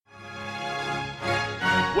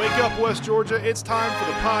Wake up, West Georgia. It's time for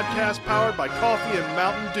the podcast powered by Coffee and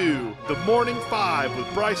Mountain Dew. The Morning Five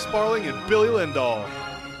with Bryce Sparling and Billy Lindahl.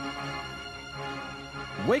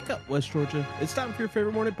 Wake up, West Georgia. It's time for your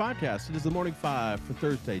favorite morning podcast. It is the Morning Five for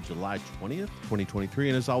Thursday, July 20th, 2023.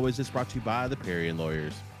 And as always, it's brought to you by the Perry &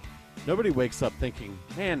 Lawyers. Nobody wakes up thinking,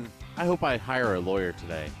 man, I hope I hire a lawyer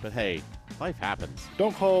today. But hey, life happens.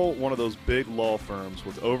 Don't call one of those big law firms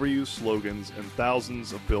with overused slogans and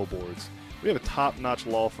thousands of billboards. We have a top-notch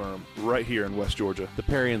law firm right here in West Georgia. The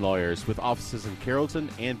Perry & Lawyers, with offices in Carrollton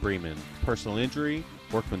and Bremen. Personal injury,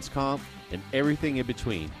 workman's comp, and everything in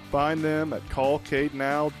between. Find them at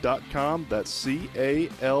callcadenow.com. That's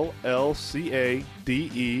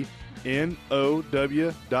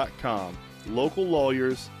CALLCADENOW.com. Local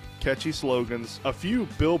lawyers, catchy slogans, a few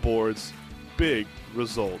billboards, big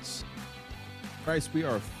results. Bryce, we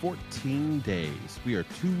are 14 days. We are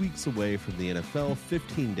 2 weeks away from the NFL,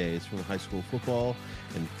 15 days from high school football,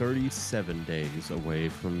 and 37 days away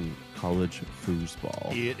from college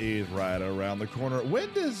foosball. It is right around the corner.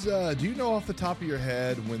 When does, do you know off the top of your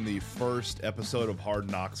head when the first episode of Hard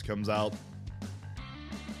Knocks comes out?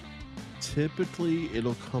 Typically,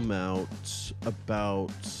 it'll come out about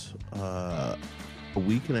a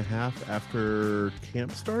week and a half after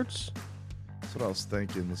camp starts. That's what I was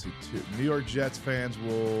thinking. Let's see. New York Jets fans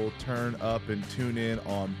will turn up and tune in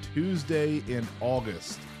on Tuesday in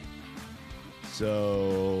August.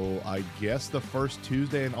 So I guess the first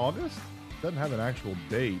Tuesday in August? Doesn't have an actual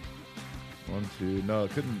date. No,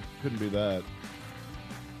 it couldn't be that.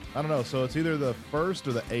 I don't know. So it's either the 1st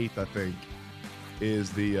or the 8th, I think,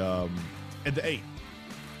 is the and the 8th.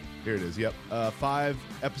 Here it is. Yep.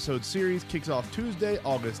 5-episode series kicks off Tuesday,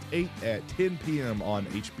 August 8th at 10 p.m. on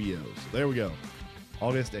HBO. So there we go.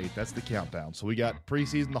 August 8th. That's the countdown. So we got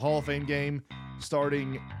preseason, the Hall of Fame game,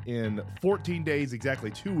 starting in 14 days,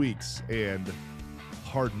 exactly 2 weeks, and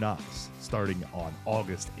Hard Knocks starting on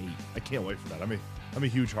August 8th. I can't wait for that. I'm a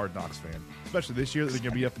huge Hard Knocks fan, especially this year that they're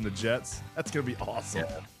going to be up in the Jets. That's going to be awesome.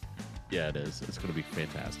 Yeah, it is. It's going to be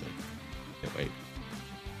fantastic. Can't wait.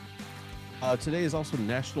 Today is also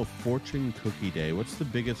National Fortune Cookie Day. What's the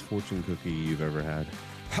biggest fortune cookie you've ever had?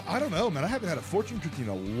 I don't know, man. I haven't had a fortune cookie in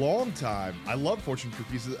a long time. I love fortune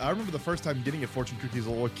cookies. I remember the first time getting a fortune cookie as a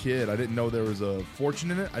little kid. I didn't know there was a fortune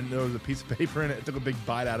in it. I didn't know there was a piece of paper in it. I took a big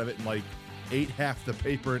bite out of it and ate half the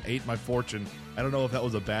paper and ate my fortune. I don't know if that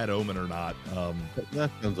was a bad omen or not. That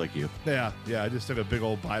sounds like you. Yeah. I just took a big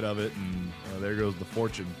old bite of it, and there goes the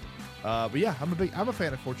fortune. But yeah, I'm a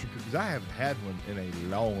fan of fortune cookies. I haven't had one in a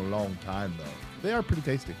long time though. They are pretty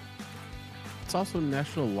tasty. It's also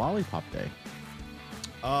National Lollipop Day.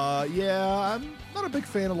 Yeah, I'm not a big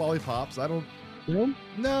fan of lollipops. I don't. Yeah?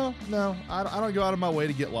 No, I don't go out of my way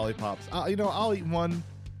to get lollipops. I'll eat one,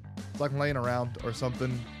 like laying around or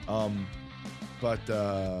something. But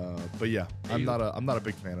yeah, I'm not a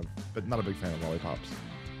big fan of lollipops.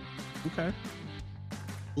 Okay.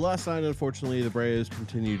 Last night, unfortunately, the Braves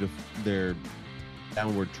continued their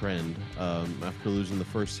downward trend after losing the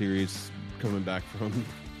first series, coming back from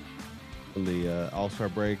the All-Star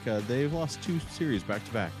break. They've lost 2 series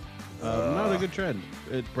back-to-back. Not a good trend.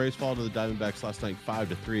 Braves fall to the Diamondbacks last night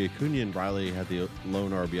 5-3. Acuna and Riley had the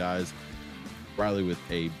lone RBIs. Riley with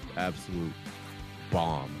a absolute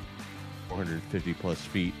bomb, 450-plus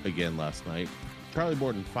feet again last night. Charlie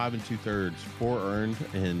Morton, 5 2/3, 4 earned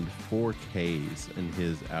and 4 Ks in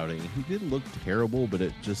his outing. He didn't look terrible, but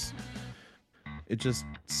it just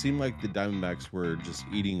seemed like the Diamondbacks were just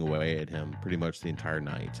eating away at him pretty much the entire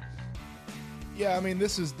night. Yeah, I mean,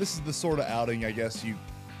 this is the sort of outing I guess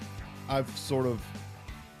I've sort of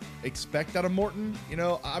expect out of Morton. You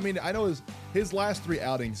know, I mean, I know his last 3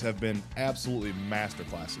 outings have been absolutely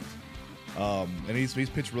masterclasses. And he's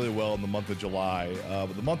pitched really well in the month of July.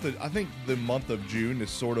 But I think the month of June is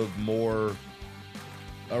sort of more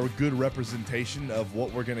a good representation of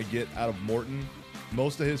what we're going to get out of Morton.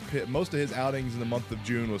 Most of his outings in the month of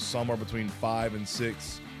June was somewhere between 5 and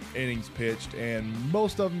 6 innings pitched, and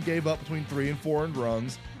most of them gave up between 3 and 4 earned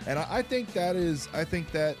runs. And I think that is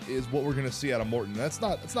what we're going to see out of Morton. It's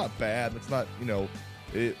not bad. It's not,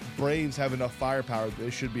 Braves have enough firepower that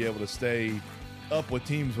they should be able to stay up with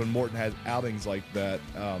teams when Morton has outings like that.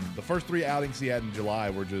 The first 3 outings he had in July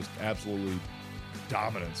were just absolutely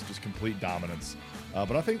dominance, just complete dominance.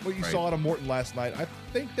 But I think what you saw out of Morton last night, I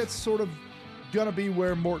think that's sort of going to be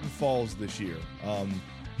where Morton falls this year.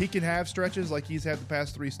 He can have stretches like he's had the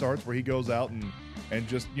past 3 starts where he goes out and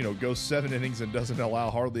just, goes 7 innings and doesn't allow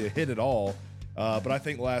hardly a hit at all. But I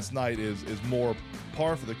think last night is more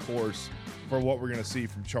par for the course for what we're going to see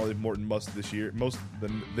from Charlie Morton most of this year,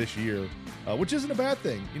 which isn't a bad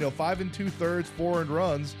thing. 5 2/3, 4 earned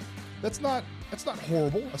runs. That's not That's not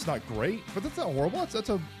horrible. That's not great, but that's not horrible. That's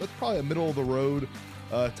probably a middle of the road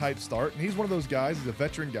type start. And he's one of those guys. He's a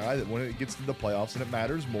veteran guy that when it gets to the playoffs and it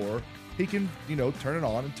matters more, he can turn it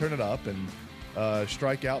on and turn it up and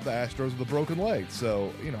strike out the Astros with a broken leg.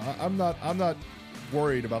 So I'm not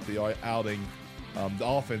worried about the outing. The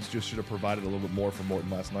offense just should have provided a little bit more for Morton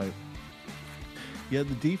last night. Yeah,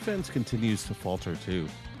 the defense continues to falter too.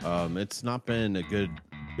 It's not been a good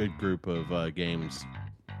group of games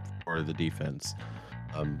for the defense.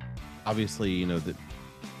 Obviously, that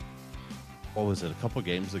what was it? A couple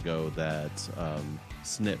games ago that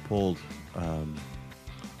Snit pulled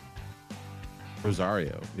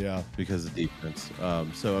Rosario. Yeah, because of defense.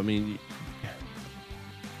 So I mean,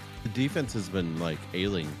 the defense has been like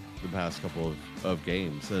ailing the past couple of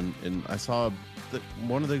games, and I saw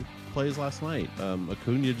one of the plays last night.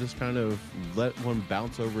 Acuna just kind of let one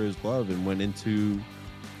bounce over his glove and went into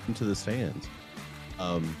the stands.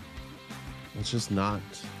 It's just not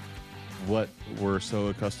what we're so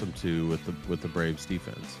accustomed to with the Braves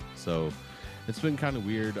defense. So it's been kind of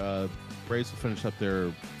weird. Braves will finish up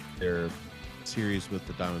their series with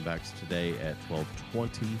the Diamondbacks today at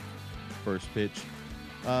 12:20 first pitch.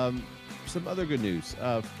 Some other good news.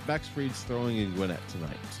 Max Fried's throwing in Gwinnett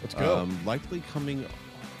tonight. Let's go. Likely coming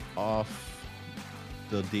off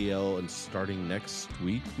the DL and starting next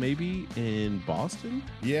week, maybe in Boston.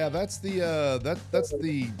 Yeah, that's the that's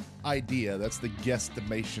the idea. That's the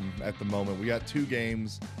guesstimation at the moment. We got 2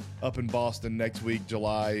 games up in Boston next week,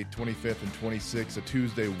 July 25th and 26th, a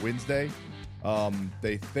Tuesday, Wednesday.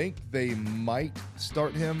 They think they might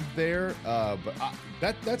start him there, but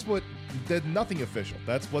that's nothing official.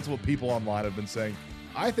 That's what people online have been saying.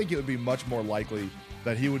 I think it would be much more likely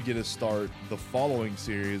that he would get his start the following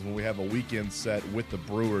series when we have a weekend set with the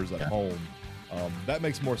Brewers at home. That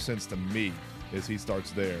makes more sense to me as he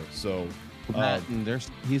starts there. So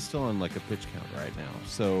he's still on like a pitch count right now.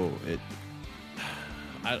 So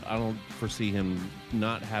I don't foresee him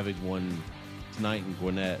not having one tonight in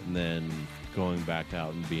Gwinnett and then going back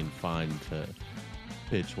out and being fine to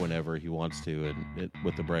pitch whenever he wants to and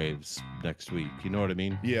with the Braves next week. You know what I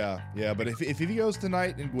mean? Yeah. But if he goes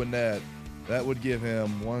tonight in Gwinnett, that would give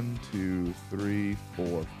him 1, 2, 3,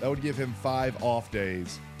 4. That would give him 5 off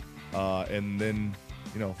days, and then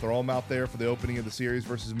throw him out there for the opening of the series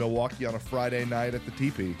versus Milwaukee on a Friday night at the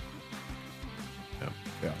TP.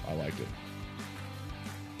 Yeah, I liked it.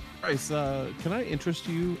 Bryce, can I interest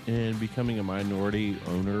you in becoming a minority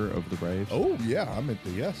owner of the Braves? Oh yeah, I'm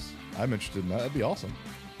interested in that. That'd be awesome.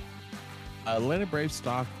 Atlanta Braves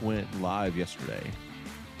stock went live yesterday,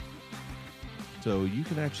 so you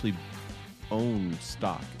can actually own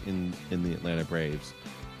stock in the Atlanta Braves.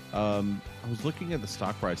 I was looking at the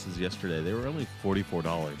stock prices yesterday. They were only $44.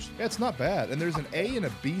 Yeah, it's not bad. And there's an A and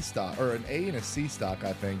a B stock, or an A and a C stock,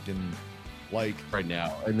 I think, and like right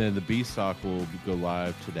now. And then the B stock will go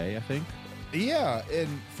live today, I think. Yeah, and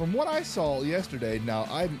from what I saw yesterday, now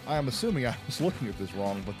I'm assuming I was looking at this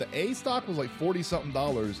wrong, but the A stock was like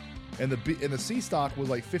 $40-something, and the C stock was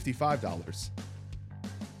like $55,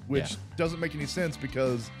 which doesn't make any sense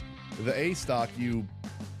because the A stock you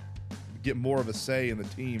get more of a say in the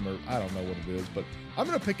team, or I don't know what it is, but I'm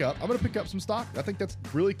gonna pick up some stock. I think that's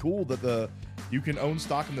really cool that you can own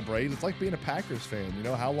stock in the Braves. It's like being a Packers fan.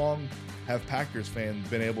 How long have Packers fans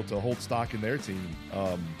been able to hold stock in their team?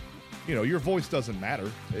 Your voice doesn't matter.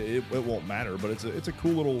 It won't matter, but it's a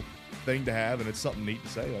cool little thing to have, and it's something neat to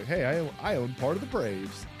say. Like, hey, I own part of the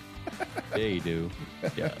Braves. Yeah, you do.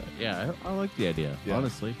 Yeah. I like the idea. Yeah.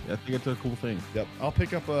 Honestly, I think it's a cool thing. Yep, I'll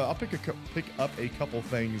pick up a couple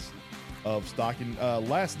things of stock. And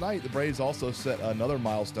last night, the Braves also set another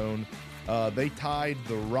milestone. They tied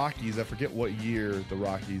the Rockies. I forget what year the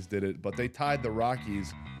Rockies did it, but they tied the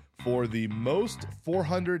Rockies for the most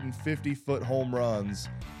 450-foot home runs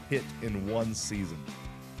hit in one season.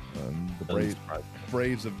 The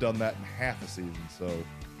Braves have done that in half a season. So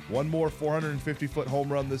one more 450-foot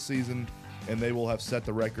home run this season, and they will have set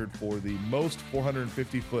the record for the most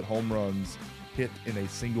 450-foot home runs hit in a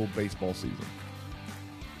single baseball season.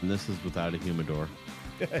 And this is without a humidor.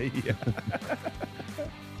 Yeah.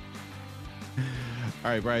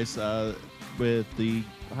 All right, Bryce, with the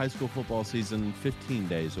high school football season 15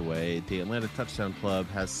 days away, the Atlanta Touchdown Club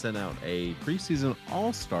has sent out a preseason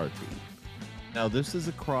all-star team. Now, this is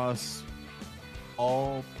across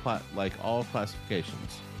all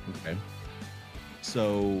classifications. Okay.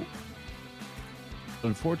 So,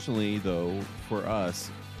 unfortunately, though, for us,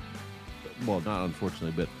 well, not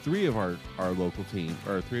unfortunately, but three of our local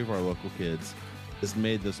kids has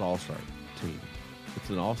made this all-star team. It's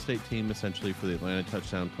an all-state team, essentially, for the Atlanta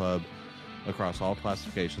Touchdown Club. across all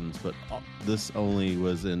classifications, but this only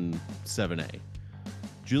was in 7A.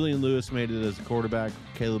 Julian Lewis made it as a quarterback.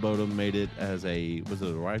 Caleb Odom made it as was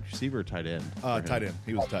it a wide receiver or tight end? Tight end.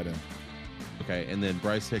 He was tight end. Okay, and then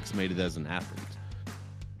Bryce Hicks made it as an athlete.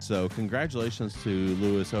 So congratulations to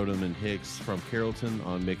Lewis, Odom, and Hicks from Carrollton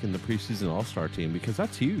on making the preseason All-Star team, because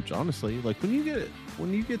that's huge, honestly. Like when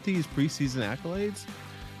you get these preseason accolades,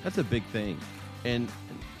 that's a big thing. And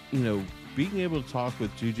being able to talk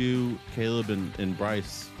with Juju, Caleb, and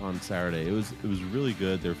Bryce on Saturday, it was really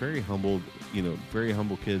good. They're very humble, very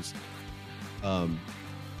humble kids.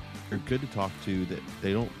 They're good to talk to. That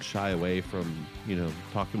they don't shy away from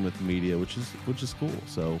talking with the media, which is cool.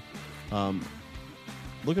 So,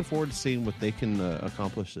 looking forward to seeing what they can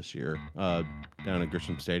accomplish this year down at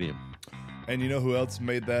Grisham Stadium. And you know who else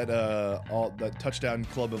made that that Touchdown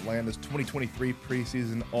Club Atlanta's 2023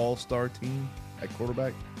 preseason All-Star team at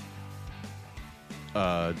quarterback?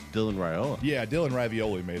 Dylan Raiola. Yeah, Dylan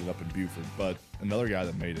Ravioli made it up in Buford, but another guy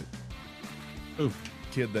that made it. Ooh.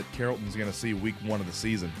 Kid that Carrollton's going to see week 1 of the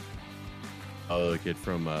season. Oh, the kid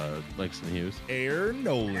from Langston Hughes. Air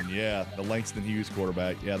Nolan, yeah, the Langston Hughes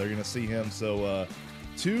quarterback. Yeah, they're going to see him. So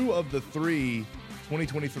 2 of the 3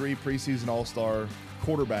 2023 preseason All-Star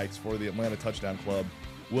quarterbacks for the Atlanta Touchdown Club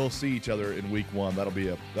will see each other in week 1. That'll be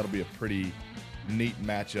a pretty neat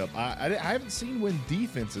matchup. I haven't seen when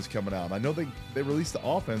defense is coming out. I know they released the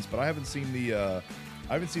offense, but I haven't seen the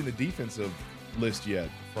defensive list yet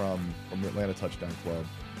from the Atlanta Touchdown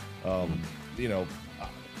Club.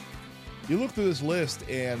 You look through this list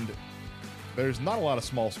and there's not a lot of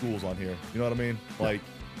small schools on here. You know what I mean? Like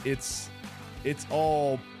it's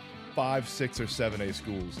all 5, 6, or 7A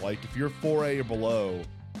schools. Like if you're 4A or below,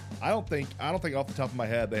 I don't think off the top of my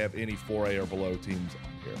head they have any 4A or below teams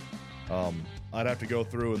on here. I'd have to go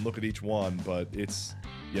through and look at each one, but it's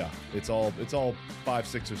all 5,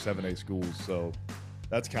 6, or 7A schools. So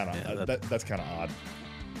that's kind of that's kind of odd.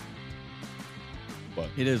 But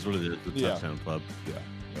it is what it is. The Touchdown Club. Yeah.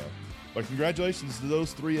 But congratulations to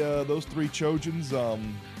those three Trojans.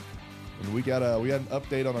 And we got an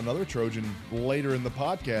update on another Trojan later in the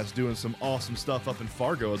podcast, doing some awesome stuff up in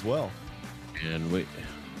Fargo as well. And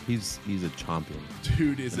he's a champion.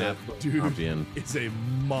 Dude is a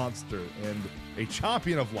monster and a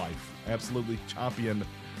champion of life. Absolutely champion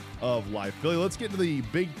of life. Billy, let's get to the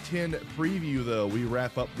Big Ten preview, though. We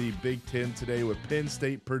wrap up the Big Ten today with Penn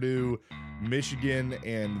State, Purdue, Michigan,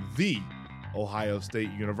 and the Ohio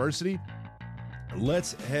State University.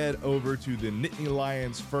 Let's head over to the Nittany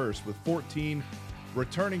Lions first, with 14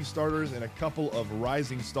 returning starters and a couple of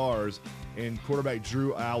rising stars in quarterback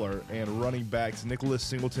Drew Aller and running backs Nicholas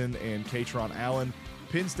Singleton and Katron Allen.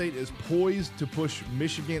 Penn State is poised to push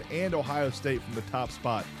Michigan and Ohio State from the top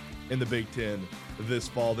spot in the Big Ten this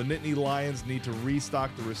fall. The Nittany Lions need to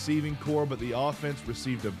restock the receiving core, but the offense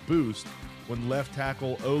received a boost when left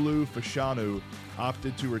tackle Olu Fashanu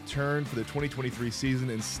opted to return for the 2023 season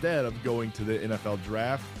instead of going to the NFL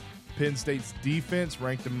draft. Penn State's defense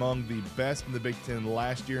ranked among the best in the Big Ten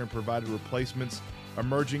last year and provided replacements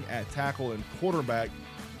emerging at tackle and quarterback.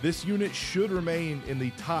 This unit should remain in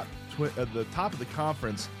the top of the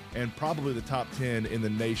conference and probably the top 10 in the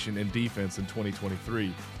nation in defense in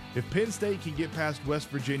 2023. If Penn State can get past West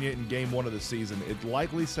Virginia in Game 1 of the season, it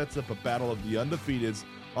likely sets up a battle of the undefeateds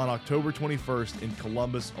on October 21st in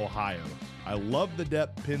Columbus, Ohio. I love the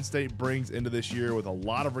depth Penn State brings into this year with a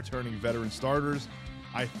lot of returning veteran starters.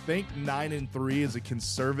 I think 9-3 is a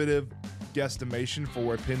conservative guesstimation for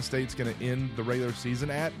where Penn State's going to end the regular season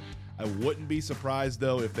at. I wouldn't be surprised,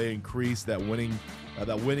 though, if they increase that winning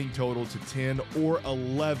total to 10 or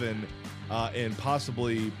 11 and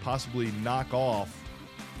possibly knock off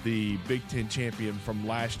the Big Ten champion from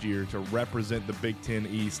last year to represent the Big Ten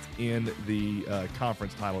East in the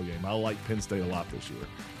conference title game. I like Penn State a lot this year.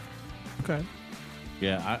 Okay.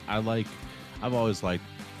 Yeah, I've always liked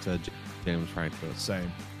James Franklin.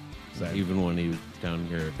 Same. Even when he was down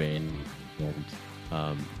here at Bain.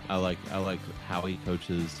 I like how he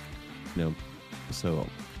coaches, so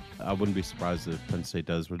I wouldn't be surprised if Penn State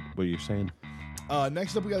does what you're saying.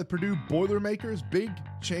 Next up, we got the Purdue Boilermakers. Big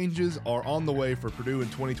changes are on the way for Purdue in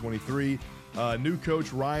 2023. New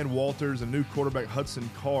coach Ryan Walters and new quarterback Hudson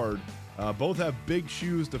Card both have big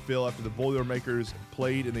shoes to fill after the Boilermakers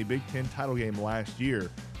played in the Big Ten title game last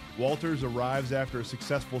year. Walters arrives after a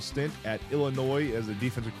successful stint at Illinois as a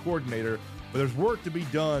defensive coordinator, but there's work to be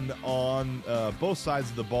done on both sides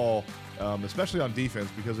of the ball, especially on defense,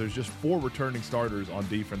 because there's just 4 returning starters on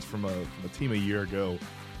defense from a team a year ago.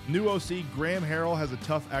 New OC Graham Harrell has a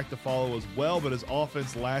tough act to follow as well, but his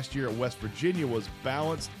offense last year at West Virginia was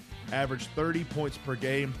balanced averaged 30 points per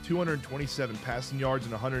game, 227 passing yards,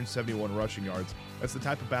 and 171 rushing yards. That's the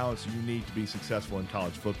type of balance you need to be successful in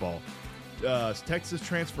college football. Texas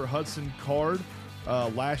transfer Hudson Card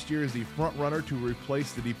last year is the front runner to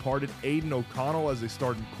replace the departed Aiden O'Connell as a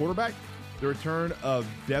starting quarterback. The return of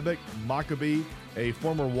Debek Maccabee, a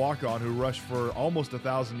former walk-on who rushed for almost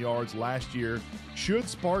 1,000 yards last year, should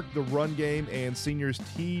spark the run game, and seniors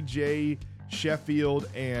T.J. Sheffield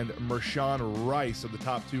and Mershawn Rice are the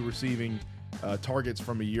top two receiving targets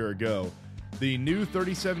from a year ago. The new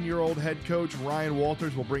 37-year-old head coach Ryan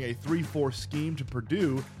Walters will bring a 3-4 scheme to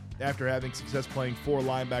Purdue after having success playing 4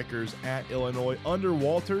 linebackers at Illinois. Under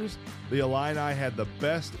Walters, the Illini had the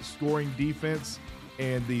best scoring defense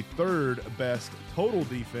and the third best total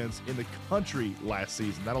defense in the country last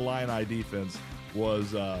season. That Illini defense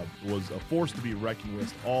was a force to be reckoned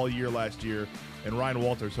with all year last year, and Ryan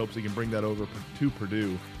Walters hopes he can bring that over to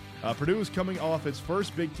Purdue. Purdue is coming off its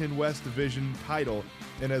first Big Ten West Division title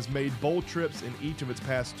and has made bowl trips in each of its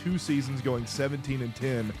past 2 seasons, going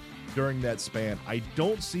 17-10 during that span. I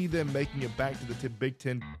don't see them making it back to the Big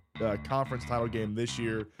Ten conference title game this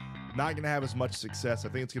year. Not going to have as much success. I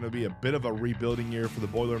think it's going to be a bit of a rebuilding year for the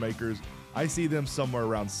Boilermakers. I see them somewhere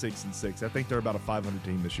around 6-6. I think they're about a 500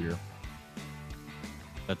 team this year.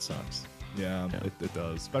 That sucks. Yeah. It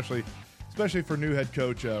does, especially for new head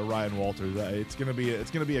coach Ryan Walters. It's gonna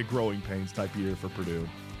be a growing pains type year for Purdue.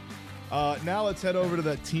 Now let's head over to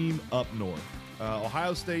that team up north.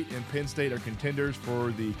 Ohio State and Penn State are contenders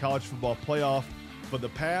for the college football playoff, but the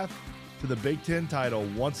path to the Big Ten title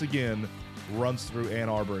once again runs through Ann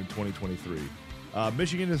Arbor in 2023.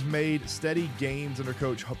 Michigan has made steady gains under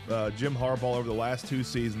coach Jim Harbaugh over the last 2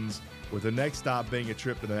 seasons, with the next stop being a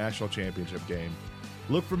trip to the national championship game.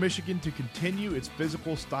 Look for Michigan to continue its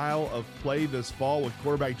physical style of play this fall, with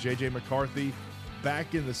quarterback J.J. McCarthy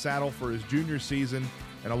back in the saddle for his junior season,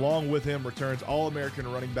 and along with him returns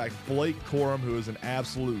All-American running back Blake Corum, who is an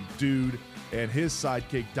absolute dude, and his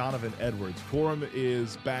sidekick Donovan Edwards. Corum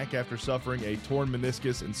is back after suffering a torn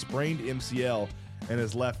meniscus and sprained MCL in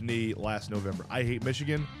his left knee last November. I hate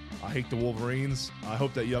Michigan. I hate the Wolverines. I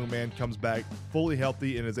hope that young man comes back fully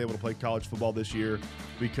healthy and is able to play college football this year,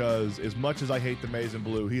 because as much as I hate the maize and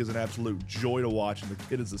blue, he is an absolute joy to watch, and the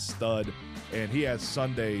kid is a stud, and he has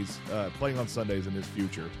Sundays, playing on Sundays in his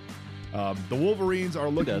future. The Wolverines are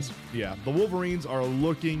looking. The Wolverines are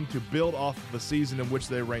looking to build off of the season in which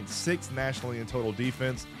they ranked 6th nationally in total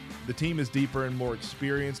defense. The team is deeper and more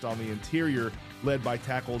experienced on the interior, led by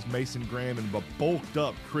tackles Mason Graham and bulked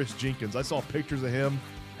up Chris Jenkins. I saw pictures of him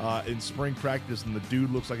in spring practice, and the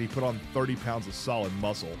dude looks like he put on 30 pounds of solid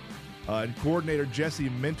muscle. And coordinator Jesse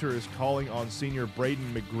Minter is calling on senior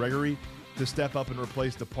Braden McGregory to step up and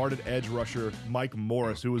replace departed edge rusher Mike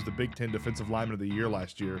Morris, who was the Big Ten Defensive Lineman of the Year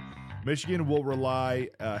last year. Michigan will rely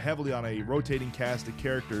heavily on a rotating cast of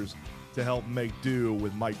characters to help make do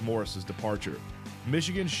with Mike Morris's departure.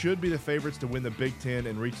 Michigan should be the favorites to win the Big Ten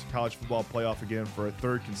and reach the college football playoff again for a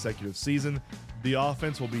 3rd consecutive season. The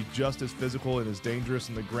offense will be just as physical and as dangerous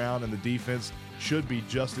on the ground, and the defense should be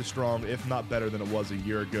just as strong, if not better, than it was a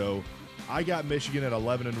year ago. I got Michigan at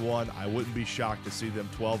 11-1. I wouldn't be shocked to see them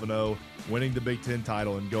 12-0, winning the Big Ten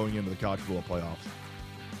title and going into the college football playoffs.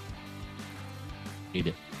 Hate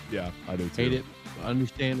it. Yeah, I do too. Hate it.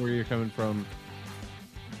 Understand where you're coming from.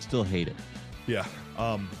 Still hate it. Yeah.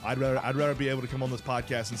 I'd rather be able to come on this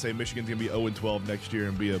podcast and say Michigan's going to be 0-12 next year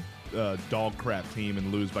and be a dog crap team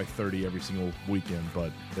and lose by 30 every single weekend,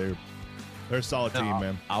 but they're a solid team,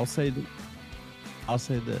 man. I'll say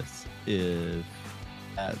this: if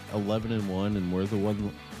at 11-1 and we're the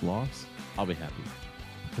one loss, I'll be happy.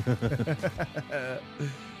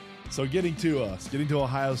 So getting to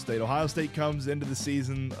Ohio State. Ohio State comes into the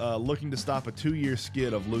season looking to stop a 2-year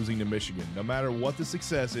skid of losing to Michigan. No matter what the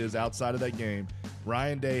success is outside of that game,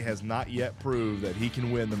 Ryan Day has not yet proved that he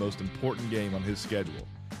can win the most important game on his schedule.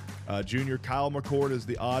 Junior Kyle McCord is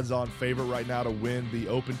the odds-on favorite right now to win the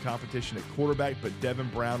open competition at quarterback, but Devin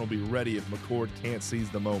Brown will be ready if McCord can't seize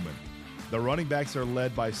the moment. The running backs are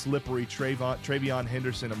led by slippery Travion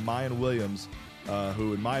Henderson and Mayan Williams,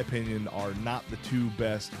 who, in my opinion, are not the 2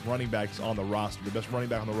 best running backs on the roster. The best running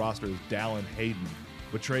back on the roster is Dallin Hayden,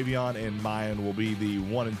 but Travion and Mayan will be the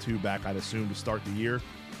 1 and 2 back, I'd assume, to start the year.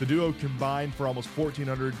 The duo combined for almost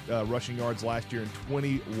 1,400 rushing yards last year and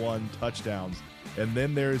 21 touchdowns. And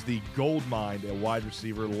then there's the gold mine at wide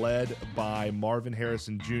receiver, led by Marvin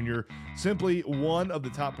Harrison Jr., simply one of the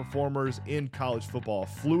top performers in college football.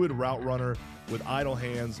 Fluid route runner with idle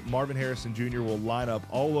hands, Marvin Harrison Jr. will line up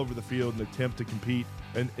all over the field in an attempt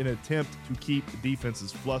to keep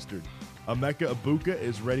defenses flustered. Emeka Ibuka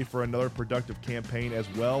is ready for another productive campaign as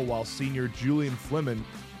well, while senior Julian Fleming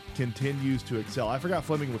continues to excel. I forgot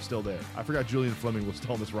Fleming was still there. I forgot Julian Fleming was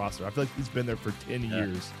still on this roster. I feel like he's been there for 10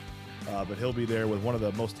 years. But he'll be there with one of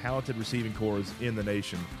the most talented receiving corps in the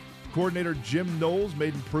nation. Coordinator Jim Knowles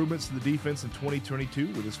made improvements to the defense in 2022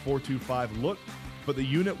 with his 4-2-5 look, but the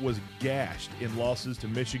unit was gashed in losses to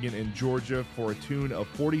Michigan and Georgia for a tune of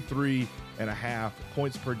 43.5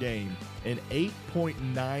 points per game and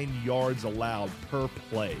 8.9 yards allowed per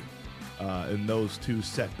play in those two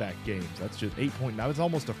setback games. That's just 8.9. It's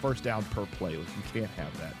almost a first down per play. Like, you can't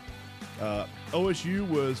have that. OSU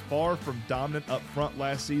was far from dominant up front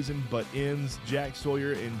last season, but ends Jack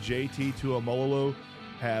Sawyer and JT Tuamololo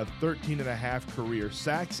have 13.5 career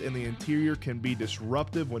sacks, and the interior can be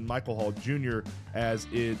disruptive when Michael Hall Jr. as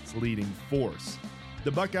its leading force.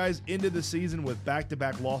 The Buckeyes ended the season with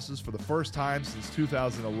back-to-back losses for the first time since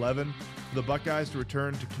 2011. For the Buckeyes to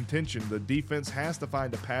return to contention, the defense has to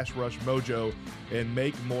find a pass rush mojo and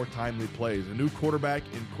make more timely plays. A new quarterback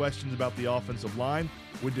and questions about the offensive line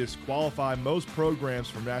would disqualify most programs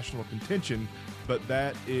from national contention, but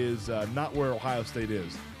that is not where Ohio State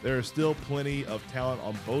is. There is still plenty of talent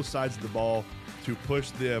on both sides of the ball to push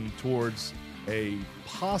them towards a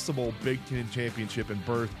possible Big Ten championship and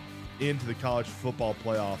berth into the college football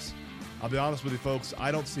playoffs. I'll be honest with you, folks,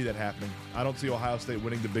 I don't see that happening. I don't see Ohio State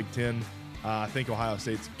winning the Big Ten. I think Ohio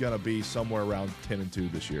State's going to be somewhere around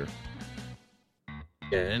 10-2 this year.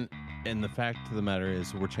 Yeah, and the fact of the matter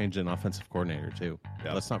is we're changing offensive coordinator too.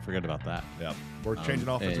 Yep. Let's not forget about that. Yeah, we're changing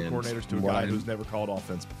offensive coordinators to a guy who's never called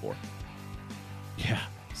offense before. Yeah,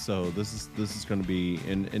 so this is going to be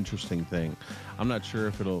an interesting thing. I'm not sure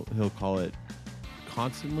if he'll call it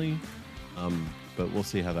constantly, but we'll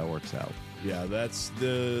see how that works out. Yeah, that's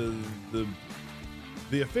the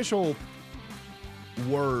official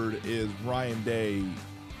word is Ryan Day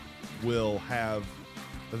will have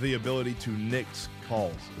the ability to nix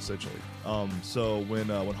calls, essentially. So when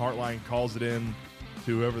Hartline calls it in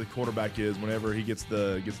to whoever the quarterback is, whenever he gets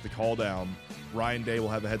the call down, Ryan Day will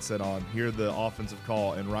have the headset on, hear the offensive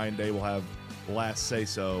call, and Ryan Day will have last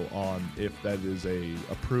say-so on if that is a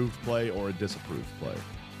approved play or a disapproved play.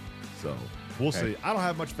 So we'll see. I don't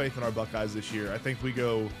have much faith in our Buckeyes this year. I think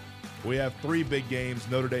we have 3 big games,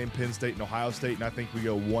 Notre Dame, Penn State, and Ohio State, and I think we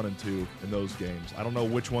go 1-2 in those games. I don't know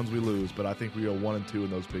which ones we lose, but I think we go 1-2 in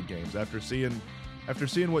those big games. After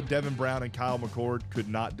seeing what Devin Brown and Kyle McCord could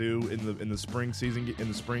not do in the spring season, in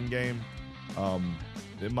the spring game,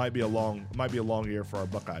 it might be a long year for our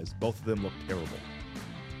Buckeyes. Both of them look terrible.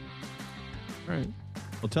 All right.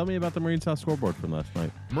 Well, tell me about the Marine South Scoreboard from last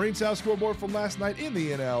night. Marine South Scoreboard from last night in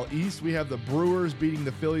the NL East. We have the Brewers beating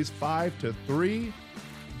the Phillies 5-3.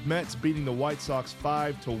 Mets beating the White Sox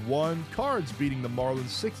 5-1. Cards beating the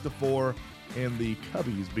Marlins 6-4. And the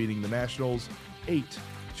Cubbies beating the Nationals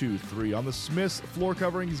 8-3. On the Smiths floor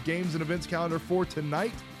coverings, games and events calendar for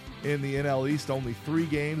tonight in the NL East, only 3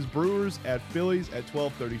 games. Brewers at Phillies at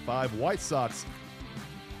 12:35. White Sox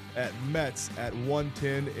at Mets at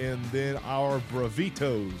 1:10, and then our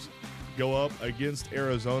Bravitos go up against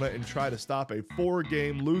Arizona and try to stop a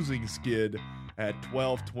 4-game losing skid at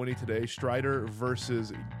 12:20 today. Strider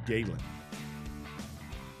versus Galen.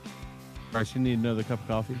 Bryce, you need another cup of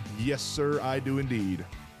coffee? Yes, sir, I do indeed.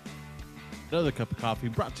 Another cup of coffee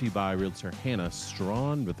brought to you by Realtor Hannah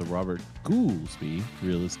Strawn with the Robert Goolsby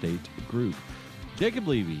Real Estate Group. Jacob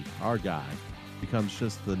Levy, our guy, becomes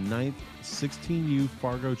just the 9th 16U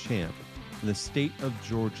Fargo champ in the state of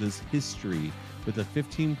Georgia's history with a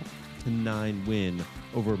 15-9 win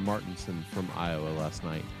over Martinson from Iowa last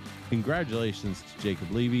night. Congratulations to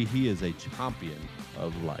Jacob Levy. He is a champion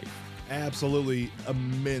of life. Absolutely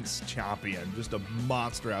immense champion. Just a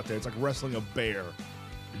monster out there. It's like wrestling a bear.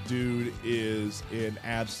 Dude is an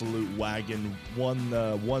absolute wagon.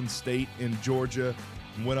 Won state in Georgia,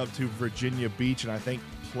 went up to Virginia Beach, and I think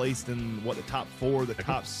placed in the top 4, the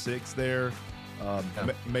top 6 there.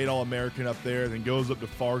 Made All-American up there, then goes up to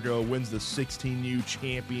Fargo, wins the 16U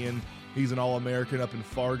champion. He's an All-American up in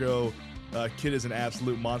Fargo. Kid is an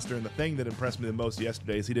absolute monster, and the thing that impressed me the most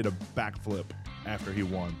yesterday is he did a backflip after he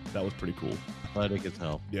won. That was pretty cool. Athletic as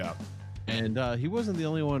hell. Yeah. And he wasn't the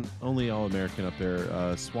only All-American up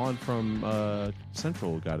there. Swan from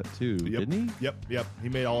Central got it too, didn't he? Yep. He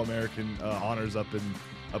made All-American honors up in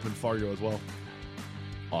Fargo as well.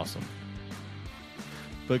 Awesome.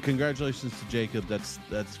 But congratulations to Jacob. That's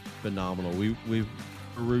phenomenal. We're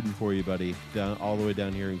rooting for you, buddy. All the way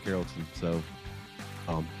down here in Carrollton. So,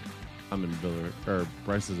 I'm in Villa, or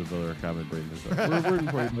Bryce is in Villa, I'm in Braden. So we're rooting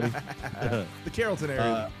for you, buddy. The Carrollton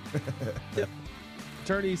area. Yep.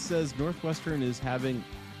 Attorney says Northwestern having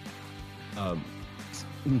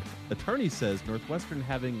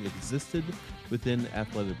existed within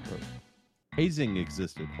athletic Hazing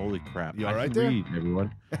existed. Holy crap. You all right can there? read,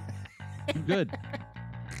 everyone. I'm good.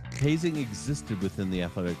 Hazing existed within the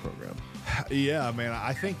athletic program. Yeah, man.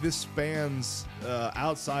 I think this spans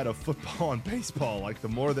outside of football and baseball. Like, the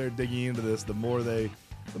more they're digging into this, the more they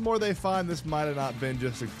find this might have not been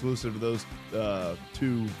just exclusive to those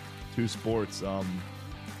two sports.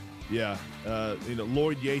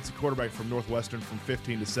 Lloyd Yates, a quarterback from Northwestern from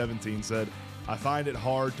 15 to 17, said, "I find it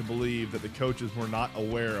hard to believe that the coaches were not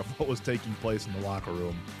aware of what was taking place in the locker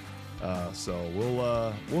room." So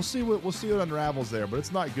we'll see what unravels there, but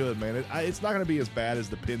it's not good, man. It's not going to be as bad as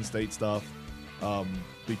the Penn State stuff,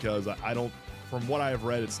 because I don't, from what I have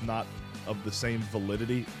read, it's not of the same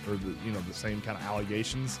validity or the same kind of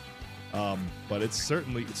allegations. But it's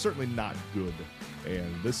certainly not good,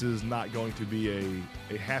 and this is not going to be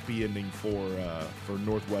a happy ending for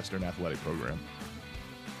Northwestern athletic program.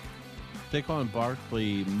 Saquon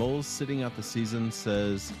Barkley, Moles sitting out the season,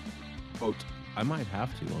 says, quote, "I might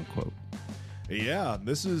have to," unquote. Yeah,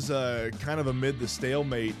 this is kind of amid the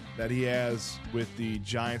stalemate that he has with the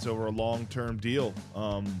Giants over a long-term deal.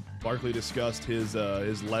 Barkley discussed his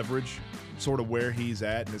leverage, sort of where he's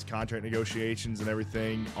at in his contract negotiations and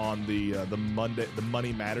everything on the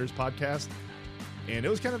Money Matters podcast, and it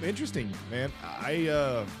was kind of interesting, man.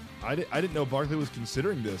 I didn't know Barkley was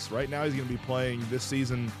considering this. Right now, he's going to be playing this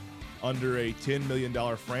season under a $10 million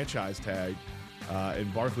franchise tag.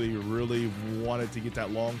 And Barkley really wanted to get that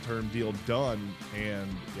long-term deal done. And,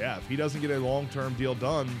 yeah, if he doesn't get a long-term deal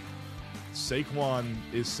done, Saquon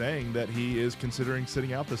is saying that he is considering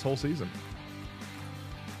sitting out this whole season.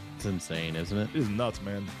 It's insane, isn't it? It is nuts,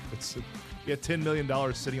 man. You got $10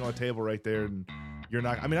 million sitting on the table right there, and you're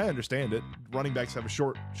not – I mean, I understand it. Running backs have a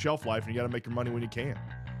short shelf life, and you got to make your money when you can.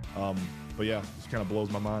 But, yeah, it just kind of blows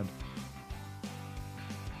my mind.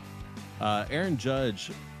 Aaron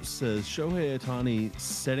Judge says Shohei Ohtani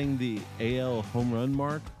setting the AL home run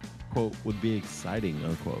mark, quote, would be exciting,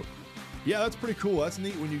 unquote. Yeah, that's pretty cool. That's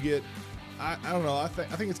neat when you get, I don't know, I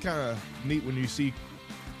think it's kind of neat when you see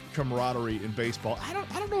camaraderie in baseball. I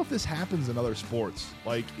don't know if this happens in other sports.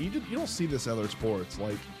 Like, you don't see this in other sports.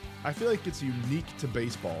 Like, I feel like it's unique to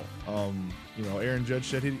baseball. Aaron Judge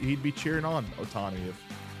said he'd be cheering on Ohtani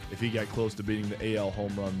if he got close to beating the AL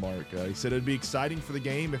home run mark. He said it'd be exciting for the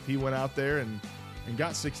game if he went out there and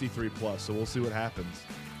got 63 plus. So we'll see what happens.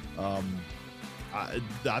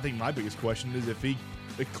 I think my biggest question is if he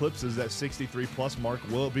eclipses that 63 plus mark,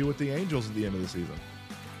 will it be with the Angels at the end of the season?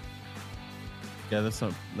 Yeah, that's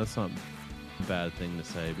not a bad thing to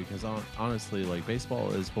say, because honestly, like,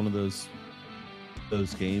 baseball is one of those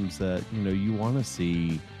games that you want to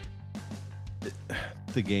see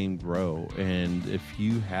the game grow, and if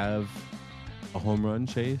you have a home run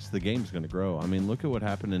chase, the game's going to grow. I mean, look at what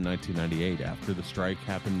happened in 1998 after the strike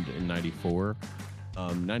happened in 94.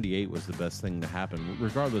 98 was the best thing to happen,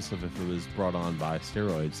 regardless of if it was brought on by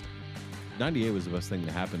steroids. 98 was the best thing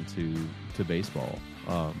to happen to baseball.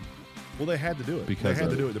 Well, they had to do it. Because they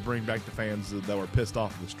had to do it to bring back the fans that were pissed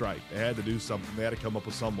off at the strike. They had to do something. They had to come up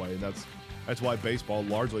with some way, and that's why baseball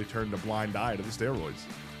largely turned a blind eye to the steroids.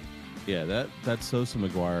 Yeah, that Sosa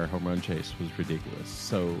McGuire home run chase was ridiculous.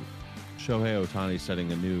 So Shohei Ohtani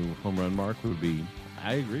setting a new home run mark would be,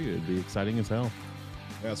 I agree, it would be exciting as hell.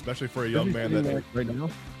 Yeah, especially for a young man that right now.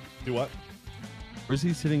 Do what? Where's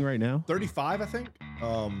he sitting right now? 35, I think.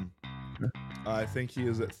 I think he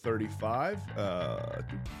is at 35.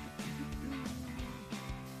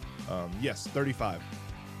 Yes, 35.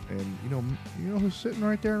 And you know who's sitting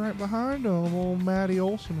right there, right behind him? Old Matty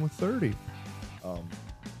Olson with 30.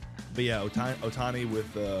 But yeah, Ohtani with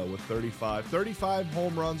 35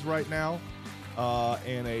 home runs right now,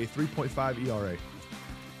 and a 3.5 ERA.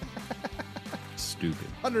 Stupid.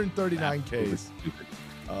 139 Absolutely Ks. Stupid.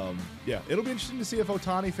 Yeah, it'll be interesting to see if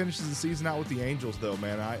Ohtani finishes the season out with the Angels, though,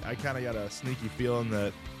 man. I kind of got a sneaky feeling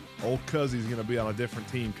that old Cuzzy's going to be on a different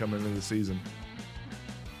team coming into the season.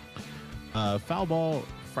 Foul ball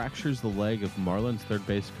fractures the leg of Marlins third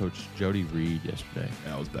base coach Jody Reed yesterday.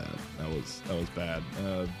 That was bad. That was bad.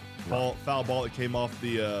 Foul ball that came off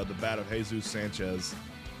the bat of Jesus Sanchez.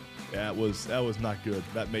 Yeah, that was not good.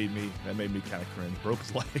 That made me kind of cringe. Broke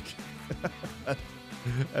his leg.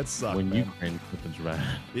 That sucked. When man. you cringe, it's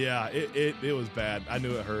bad. Yeah, it was bad. I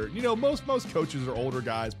knew it hurt. Most coaches are older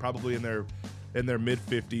guys, probably in their mid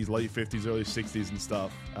 50s, late 50s, early 60s and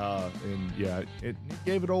stuff. And yeah, it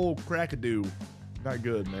gave it old crack-a-doo. Not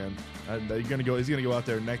good, man. He's gonna go out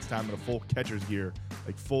there next time in a full catcher's gear,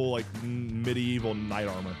 like full medieval knight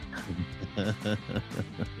armor.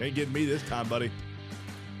 Ain't getting me this time, buddy.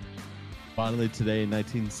 Finally, today in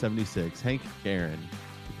 1976, Hank Aaron,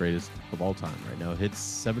 greatest of all time right now. Hits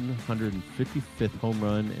 755th home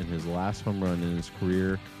run and his last home run in his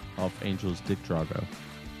career off Angels' Dick Drago.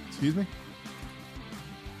 Excuse me?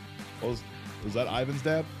 Was that Ivan's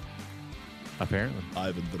dad? Apparently.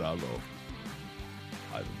 Ivan Drago.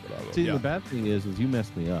 See, Yeah, the bad thing is you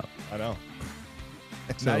messed me up. I know.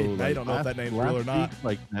 So, now you don't know if that name's real or not.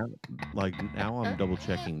 Week, now I'm double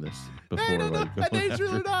checking this before. Hey, that name's after.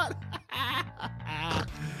 real or not.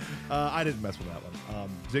 I didn't mess with that one.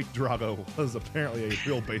 Dick Drago was apparently a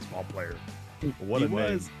real baseball player. What a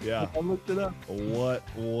name! Yeah, I looked it up. What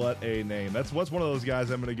a name! That's one of those guys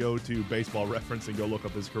I'm going to go to Baseball Reference and go look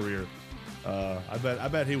up his career. I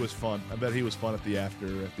bet he was fun. I bet he was fun at the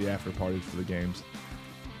after parties for the games.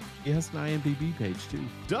 He has an IMDb page too.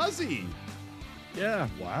 Does he? Yeah.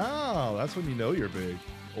 Wow, that's when you know you're big.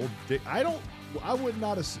 Old Dick. I would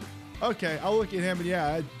not assume. Okay, I'll look at him and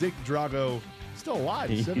yeah, Dick Drago, still alive.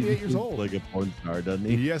 He's 78 years old. Like a porn star, doesn't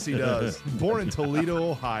he? Yes, he does. Born in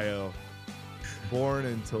Toledo, Ohio.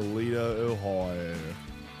 Let's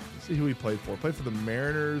see who he played for. Played for the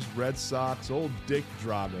Mariners, Red Sox, old Dick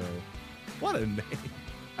Drago. What a name.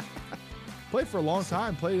 Played for a long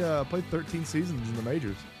time. Played 13 seasons in the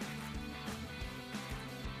majors.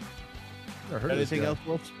 Never heard of this Anything guy. else,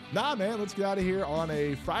 Wolf? Nah, man. Let's get out of here on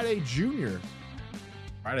a Friday Junior.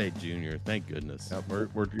 Friday Junior. Thank goodness.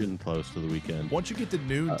 Yep. We're getting close to the weekend. Once you get to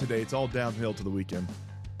noon today, it's all downhill to the weekend.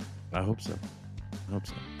 I hope so.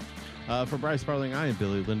 For Bryce Farling, I am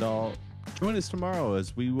Billy Lindahl. Join us tomorrow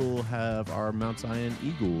as we will have our Mount Zion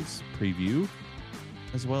Eagles preview,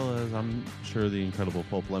 as well as, I'm sure, the Incredible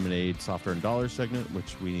Pulp Lemonade Softer and Dollar segment,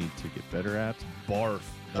 which we need to get better at. Barf.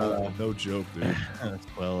 No joke, dude. As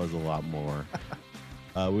well as a lot more.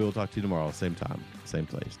 We will talk to you tomorrow, same time, same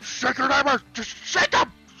place. Shake your neighbors! Just shake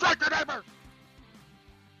them! Shake your neighbors!